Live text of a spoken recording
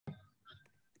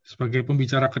Sebagai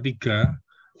pembicara ketiga,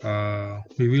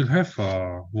 we will have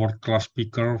a world-class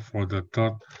speaker for the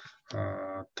third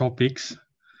topics.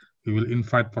 We will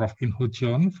invite Prof.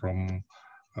 Jeon from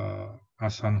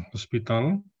Asan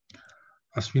Hospital.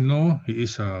 As we know, he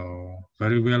is a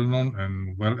very well-known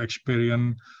and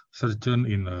well-experienced surgeon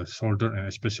in shoulder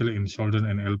and especially in shoulder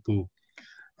and elbow.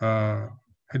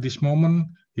 At this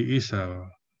moment, he is a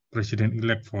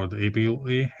president-elect for the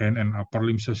APOA, Hand and Upper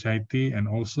Limb Society, and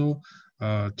also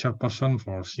chairperson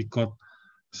for SICOT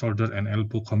Shoulder and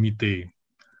Elbow Committee.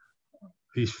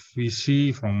 If we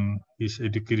see from his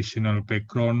educational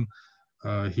background,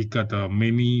 he got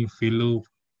many fellow,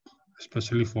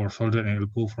 especially for shoulder and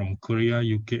elbow from Korea,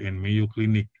 UK, and Mayo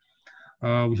Clinic.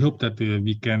 We hope that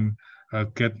we can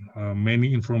get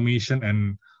many information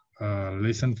and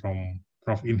lesson from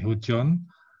Prof. Jeon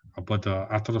about the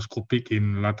arthroscopic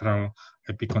in lateral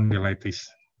epicondylitis.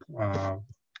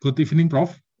 Good evening,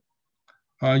 Prof.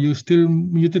 You still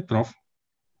muted, Prof.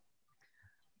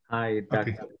 Hi,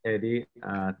 Dr. Okay. Heri.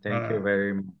 Thank you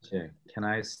very much. Can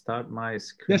I start my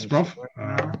screen? Yes, Prof.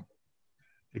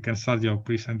 You can start your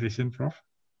presentation, Prof.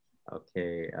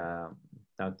 Okay,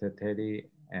 Dr. Teddy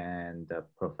and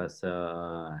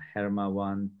Professor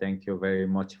Hermawan, thank you very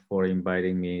much for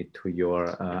inviting me to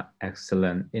your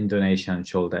excellent Indonesian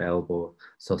Shoulder Elbow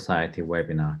Society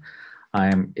webinar. I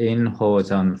am In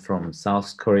Ho-jeon from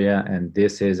South Korea, and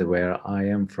this is where I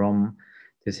am from.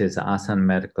 This is Asan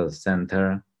Medical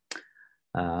Center.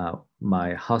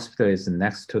 My hospital is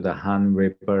next to the Han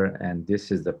River, and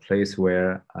this is the place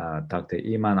where Dr.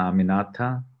 Iman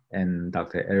Aminata and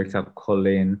Dr. Erika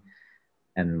Kholinne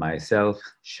and myself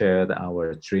shared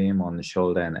our dream on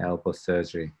shoulder and elbow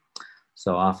surgery.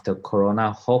 So after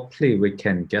Corona, hopefully we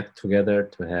can get together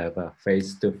to have a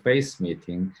face-to-face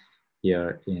meeting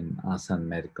here in Asan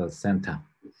Medical Center.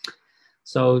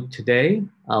 So today,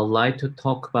 I'd like to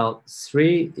talk about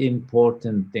three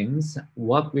important things.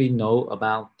 What we know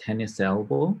about tennis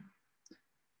elbow,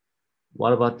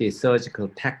 what about the surgical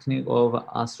technique of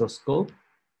arthroscope,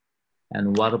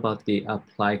 and what about the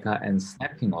plica and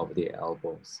snapping of the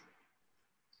elbows.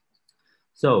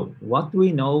 So what do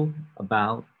we know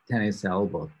about tennis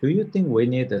elbow? Do you think we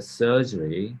need a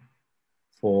surgery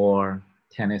for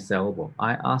tennis elbow?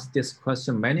 I asked this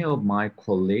question, many of my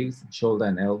colleagues, shoulder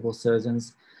and elbow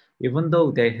surgeons, even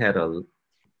though they had a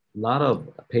lot of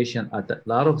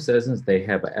surgeons, they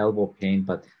have elbow pain,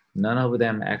 but none of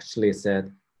them actually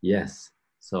said yes.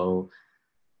 So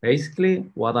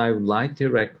basically, what I would like to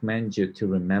recommend you to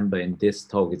remember in this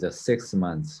talk is 6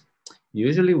 months.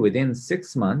 Usually within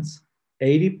 6 months,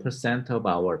 80% of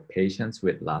our patients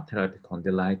with lateral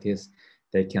epicondylitis,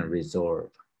 they can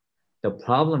resolve. The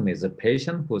problem is a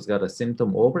patient who's got a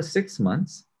symptom over 6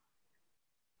 months,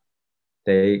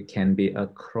 they can be a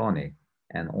chronic,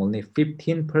 and only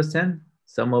 15%,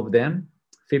 some of them,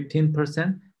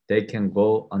 15%, they can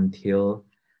go until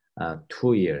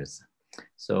 2 years.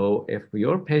 So if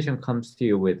your patient comes to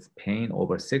you with pain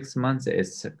over 6 months,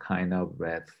 it's a kind of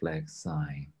red flag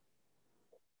sign.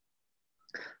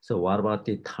 So what about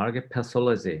the target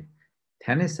pathology?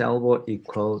 Tennis elbow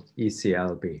equals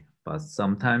ECLB, but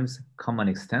sometimes common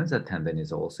extensor tendon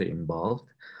is also involved.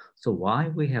 So why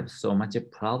we have so much a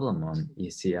problem on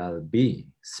ECLB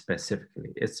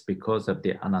specifically? It's because of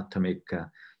the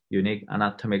unique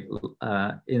anatomic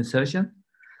insertion.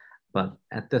 But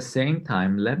at the same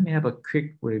time, let me have a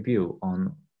quick review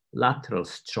on lateral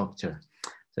structure.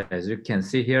 So as you can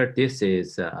see here, this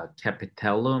is a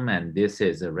capitellum and this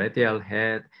is a radial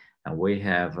head. And we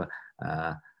have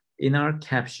inner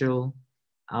capsule,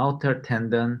 outer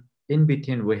tendon. In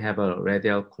between, we have a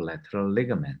radial collateral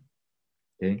ligament.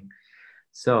 Okay,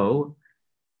 so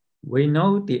we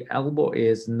know the elbow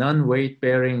is non-weight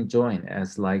bearing joint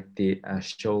as like the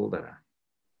shoulder.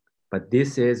 But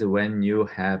this is when you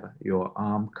have your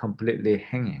arm completely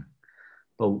hanging.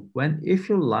 But if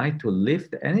you like to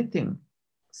lift anything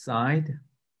side,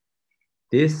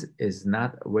 this is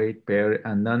not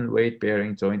a non-weight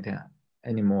bearing joint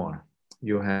anymore.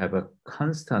 You have a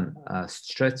constant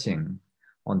stretching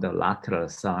on the lateral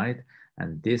side,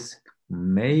 and this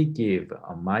may give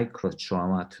a micro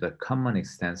trauma to the common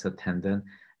extensor tendon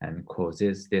and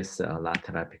causes this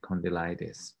lateral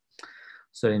epicondylitis.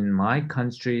 So in my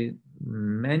country,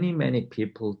 many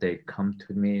people, they come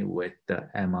to me with the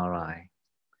MRI.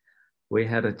 We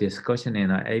had a discussion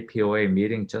in an APOA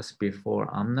meeting just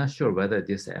before. I'm not sure whether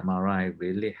this MRI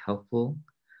really helpful,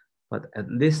 but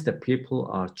at least the people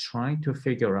are trying to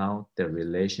figure out the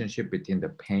relationship between the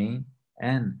pain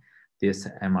and these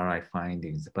MRI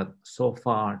findings. But so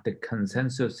far, the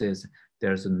consensus is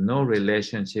there's no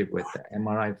relationship with the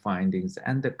MRI findings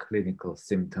and the clinical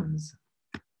symptoms.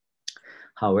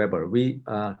 However, we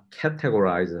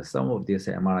categorize some of these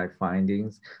MRI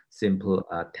findings: simple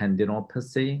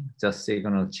tendinopathy, just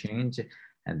signal change,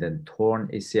 and then torn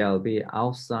ACLB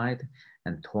outside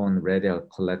and torn radial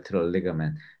collateral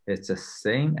ligament. It's the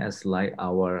same as like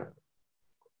our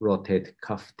rotator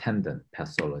cuff tendon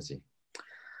pathology.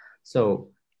 So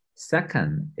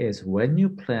second is when you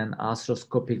plan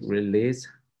arthroscopic release,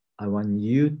 I want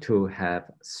you to have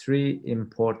three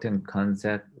important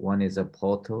concepts. One is a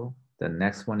portal. The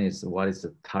next one is what is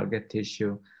the target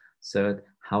tissue. Third,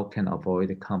 how can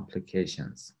avoid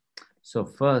complications. So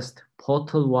first,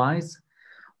 portal-wise,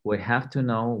 we have to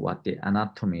know what the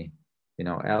anatomy. You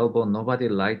know, elbow, nobody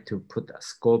like to put a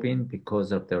scope in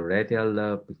because of the radial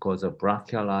nerve, because of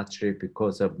brachial artery,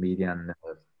 because of median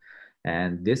nerve.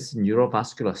 And this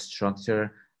neurovascular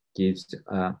structure gives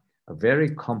a very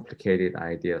complicated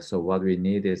idea. So what we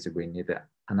need is we need an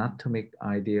anatomic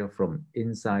idea from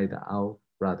inside out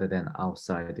rather than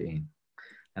outside in.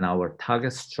 And our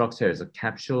target structure is a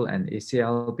capsule and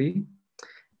ACLB.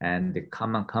 And the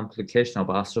common complication of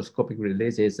arthroscopic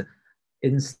release is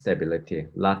instability.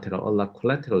 Lateral or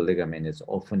collateral ligament is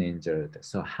often injured.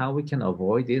 So how we can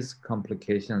avoid these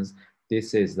complications?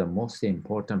 This is the most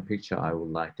important picture I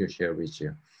would like to share with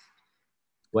you.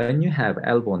 When you have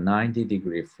elbow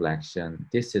 90-degree flexion,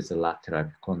 this is a lateral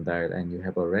epicondyle and you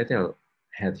have a radial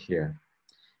head here.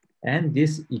 And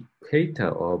this equator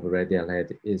of radial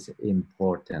head is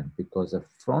important because the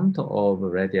front of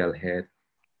radial head,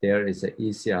 there is an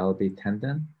ACLB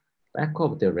tendon. Back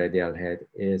of the radial head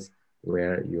is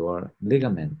where your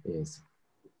ligament is.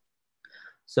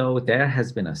 So there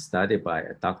has been a study by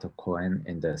Dr. Cohen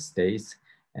in the States,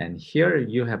 and here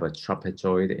you have a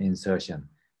trapezoid insertion.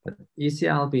 But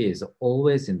ACLB is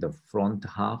always in the front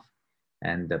half,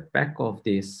 and the back of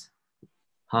this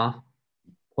half,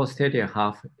 posterior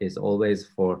half, is always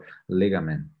for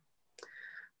ligament.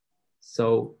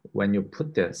 So when you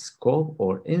put the scope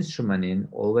or instrument in,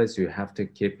 always you have to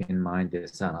keep in mind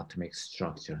this anatomic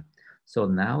structure. So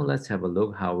now let's have a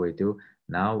look how we do.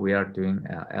 Now we are doing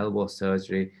elbow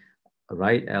surgery,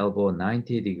 right elbow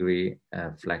 90-degree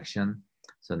flexion.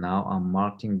 So now I'm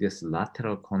marking this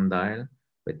lateral condyle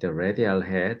with the radial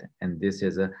head, and this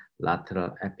is a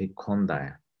lateral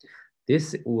epicondyle.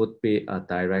 This would be a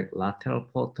direct lateral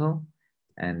portal,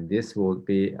 and this would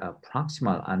be a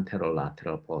proximal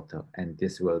anterolateral portal, and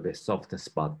this will be soft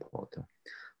spot portal.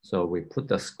 So we put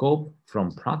the scope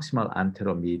from proximal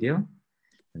anteromedial,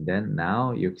 and then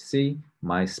now you see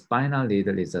my spinal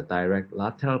needle is a direct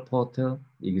lateral portal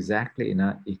exactly in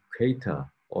an equator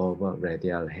of a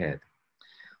radial head.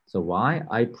 So why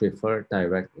I prefer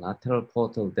direct lateral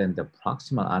portal than the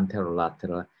proximal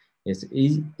anterolateral is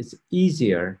it's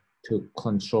easier to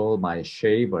control my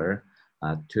shaver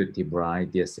to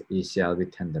debride this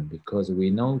ACLB tendon because we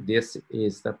know this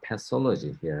is the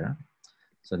pathology here.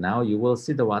 So now you will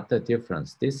see what the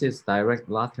difference. This is direct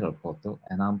lateral portal,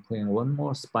 and I'm putting one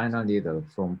more spinal needle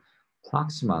from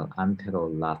proximal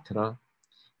anterolateral.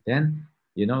 Then,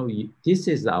 you know, this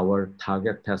is our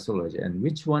target pathology, and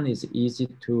which one is easy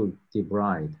to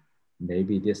debride?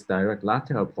 Maybe this direct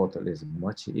lateral portal is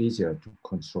much easier to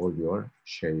control your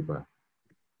shaver.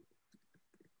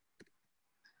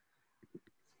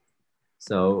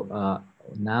 So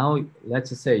now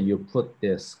let's say you put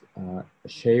this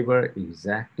shaver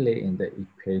exactly in the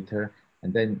equator,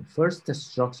 and then first the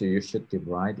structure you should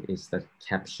debride is the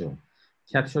capsule.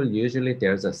 Capsule, usually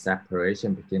there's a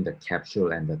separation between the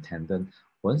capsule and the tendon.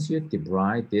 Once you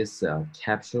debride this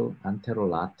capsule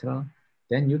anterolateral,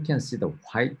 then you can see the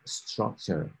white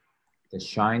structure, the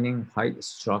shining white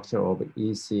structure of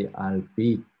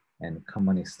ACLB and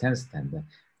common extensor tendon.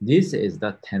 This is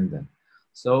the tendon.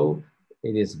 So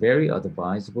it is very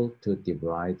advisable to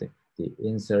debride the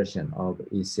insertion of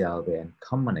ACLB and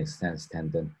common extensor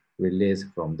tendon released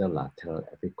from the lateral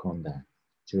epicondyle.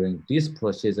 During this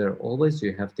procedure, always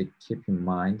you have to keep in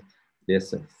mind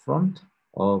this front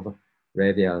of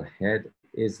radial head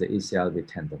is the ACLB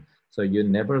tendon. So you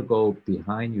never go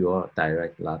behind your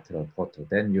direct lateral portal.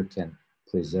 Then you can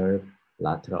preserve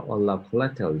lateral or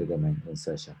collateral ligament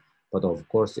insertion. But of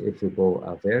course, if you go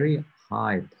a very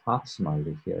high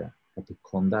proximally here,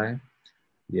 epicondyle,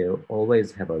 you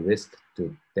always have a risk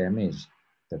to damage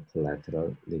the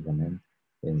collateral ligament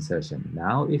insertion.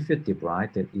 Now, if you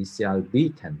debride the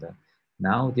ACLB tendon,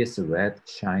 now this red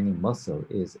shiny muscle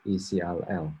is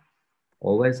ACLL.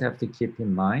 Always have to keep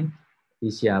in mind,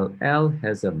 ACLL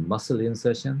has a muscle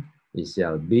insertion,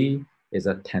 ACLB is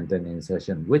a tendon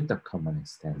insertion with the common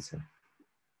extensor.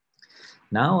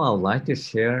 Now, I would like to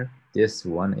share this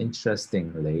one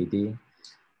interesting lady.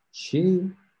 She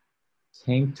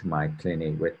came to my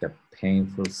clinic with the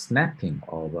painful snapping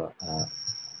of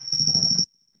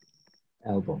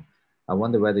elbow. I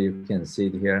wonder whether you can see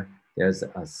it here. There's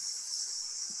a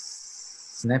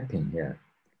snapping here.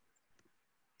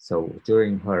 So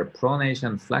during her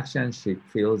pronation flexion, she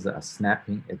feels a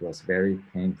snapping. It was very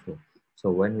painful. So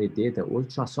when we did the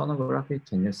ultrasonography,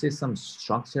 can you see some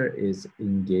structure is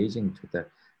engaging to the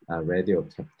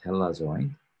radiocapitellar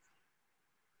joint?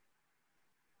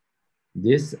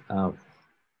 This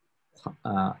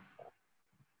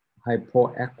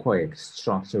hypoechoic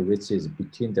structure, which is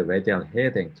between the radial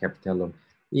head and capitellum,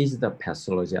 is the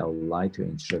pathology I would like to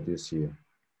introduce you.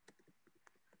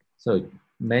 So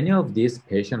many of these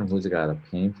patients who's got a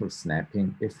painful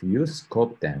snapping, if you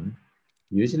scope them,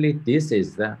 usually this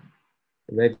is the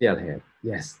radial head.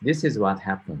 Yes, this is what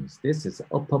happens. This is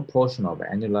upper portion of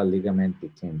annular ligament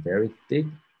became very thick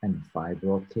and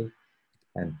fibrotic,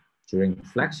 and during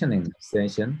flexion and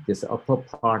extension, this upper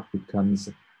part becomes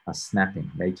a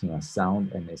snapping, making a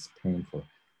sound, and it's painful.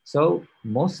 So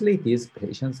mostly these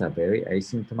patients are very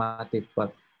asymptomatic,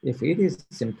 but if it is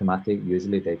symptomatic,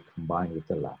 usually they combine with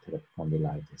the lateral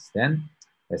epicondylitis. Then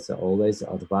it's always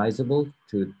advisable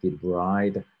to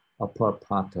debride upper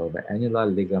part of the annular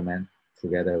ligament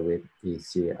together with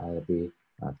ECLB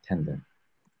tendon.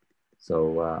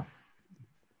 So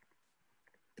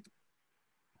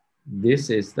this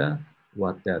is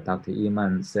what Dr.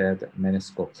 Iman said,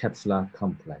 meniscocapsular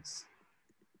complex.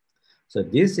 So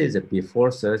this is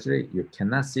before surgery. You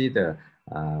cannot see the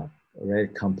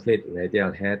complete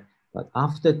radial head, but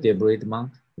after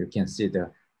debridement, you can see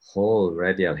the whole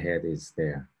radial head is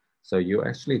there. So you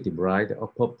actually debride the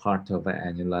upper part of the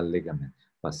annular ligament,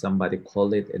 but somebody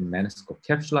call it a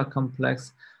meniscocapsular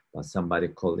complex, but somebody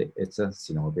call it it's a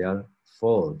synovial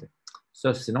fold.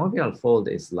 So synovial fold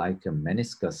is like a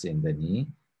meniscus in the knee.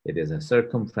 It is a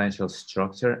circumferential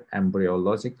structure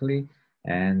embryologically,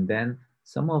 and then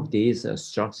some of these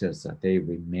structures, they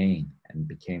remain and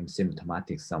became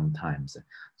symptomatic sometimes.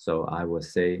 So I would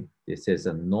say this is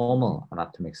a normal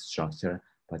anatomic structure,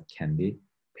 but can be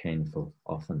painful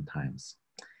oftentimes.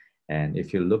 And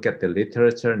if you look at the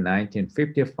literature,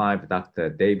 1955, Dr.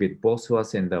 David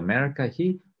Bosworth in America,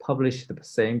 he published the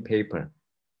same paper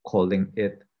calling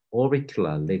it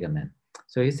orbicular ligament.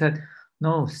 So he said,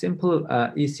 no, simple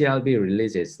ECLB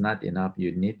release is not enough.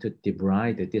 You need to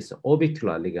debride this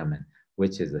orbicular ligament,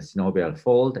 which is the synovial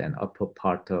fold and upper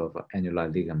part of annular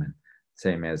ligament,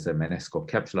 same as the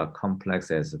meniscocapsular complex,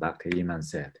 as Dr. Iman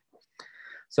said.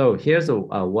 So here's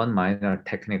one minor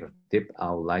technical tip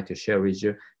I would like to share with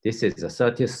you. This is a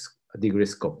 30-degree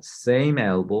scope, same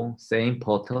elbow, same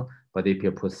portal, but if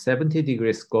you put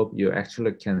 70-degree scope, you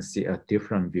actually can see a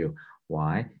different view.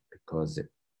 Why? Because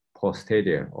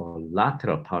posterior or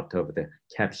lateral part of the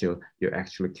capsule, you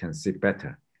actually can see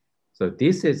better. So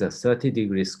this is a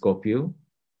 30-degree scope view,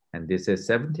 and this is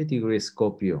 70-degree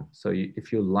scope view. So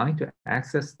if you like to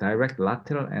access direct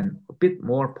lateral and a bit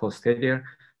more posterior,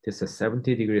 this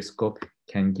 70-degree scope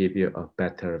can give you a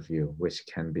better view, which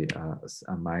can be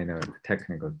a minor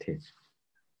technical tip.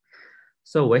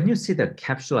 So when you see the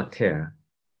capsular tear,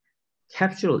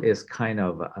 capsule is kind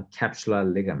of a capsular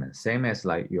ligament, same as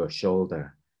like your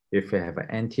shoulder. If you have an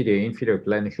anterior-inferior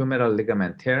glenohumeral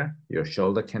ligament tear, your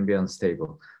shoulder can be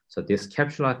unstable. So this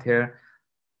capsular tear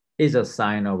is a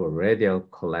sign of a radial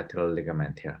collateral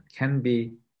ligament tear, can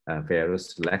be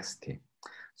varus laxity.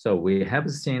 So we have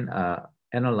seen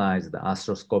analyzed the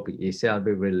arthroscopic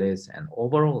ECLB release, and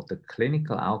overall the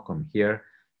clinical outcome here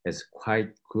is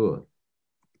quite good.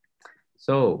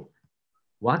 So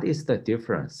what is the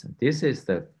difference? This is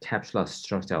the capsular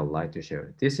structure I would like to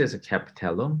share. This is a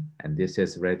capitellum, and this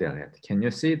is radial head. Can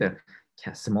you see the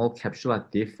small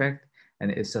capsular defect? And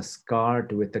it's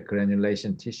scarred with the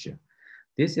granulation tissue.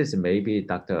 This is maybe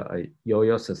Dr.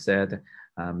 Yoyos said,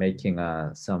 making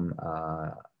some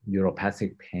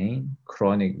neuropathic pain,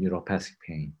 chronic neuropathic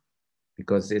pain,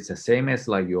 because it's the same as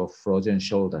like your frozen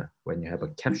shoulder. When you have a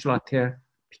capsular tear,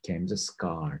 it becomes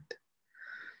scarred.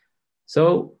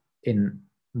 So in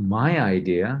my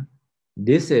idea,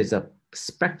 this is a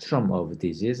spectrum of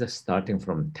disease starting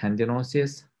from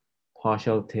tendinosis,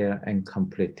 partial tear, and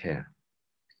complete tear.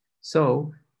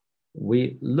 So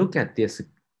we look at this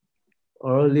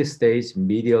early stage,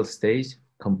 medial stage,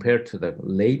 compared to the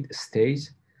late stage.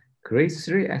 Grade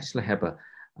 3 actually have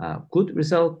a good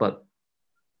result, but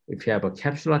if you have a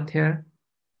capsular tear,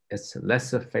 it's a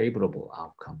less favorable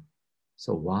outcome.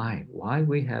 So why? Why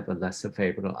we have a less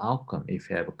favorable outcome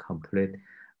if you have a complete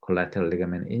collateral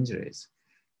ligament injuries?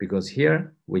 Because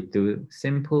here we do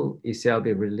simple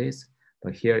ECLB release,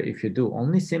 but here if you do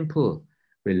only simple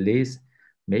release,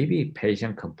 maybe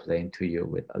patient complained to you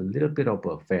with a little bit of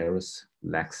a varus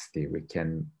laxity, which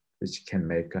can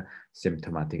make a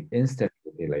symptomatic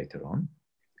instability later on.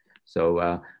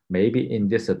 So maybe in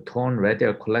this torn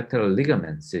radial collateral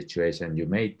ligament situation, you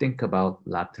may think about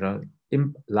lateral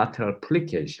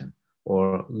plication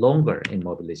or longer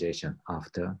immobilization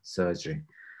after surgery.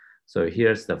 So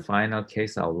here's the final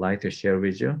case I would like to share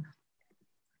with you.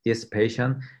 This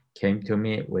patient came to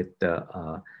me with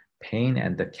the pain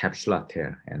and the capsular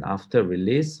tear. And after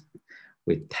release,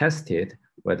 we tested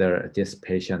whether this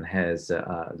patient has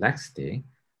laxity.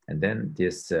 And then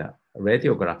this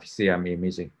radiographic CM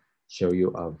imaging show you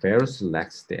a varus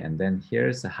laxity. And then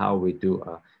here's how we do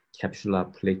a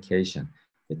capsular plication.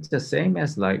 It's the same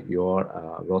as like your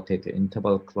rotator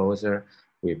interval closure.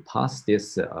 We pass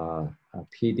this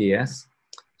PDS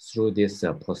through this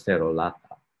posterior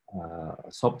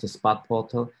soft spot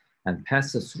portal and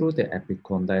pass through the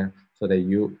epicondyle so that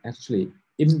you actually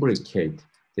imbricate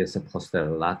this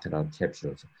posterior lateral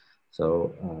capsules.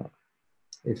 So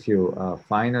if you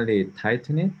finally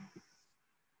tighten it,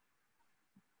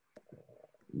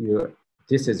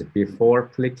 this is before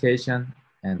plication,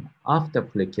 and after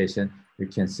plication, you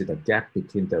can see the gap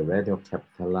between the radial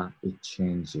capitula, it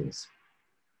changes.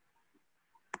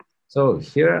 So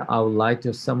here I would like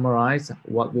to summarize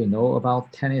what we know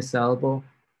about tennis elbow.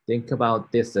 Think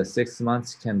about this, 6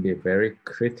 months can be a very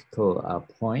critical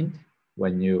point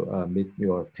when you meet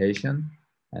your patient.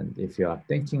 And if you are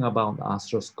thinking about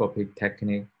arthroscopic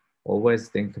technique, always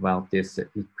think about this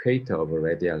equator of a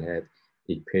radial head.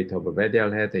 Equator of a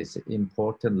radial head is an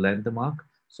important landmark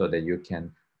so that you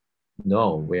can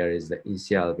know where is the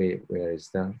ECLB, where is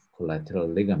the collateral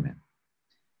ligament.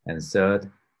 And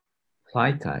third,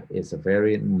 plica is a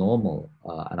very normal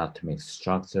anatomic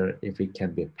structure. If it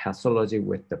can be pathology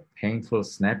with the painful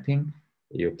snapping,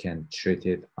 you can treat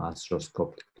it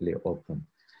arthroscopically open.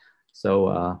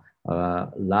 So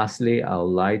lastly, I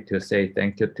would like to say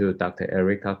thank you to Dr.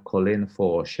 Erica Kholinne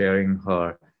for sharing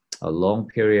her a long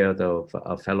period of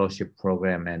a fellowship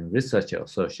program and research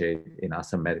associate in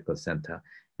Assam Medical Center.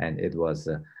 And it was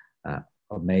an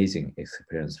amazing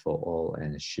experience for all.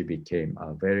 And she became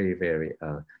a very, very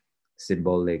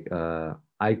symbolic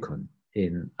icon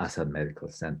in Assam Medical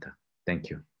Center. Thank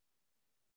you.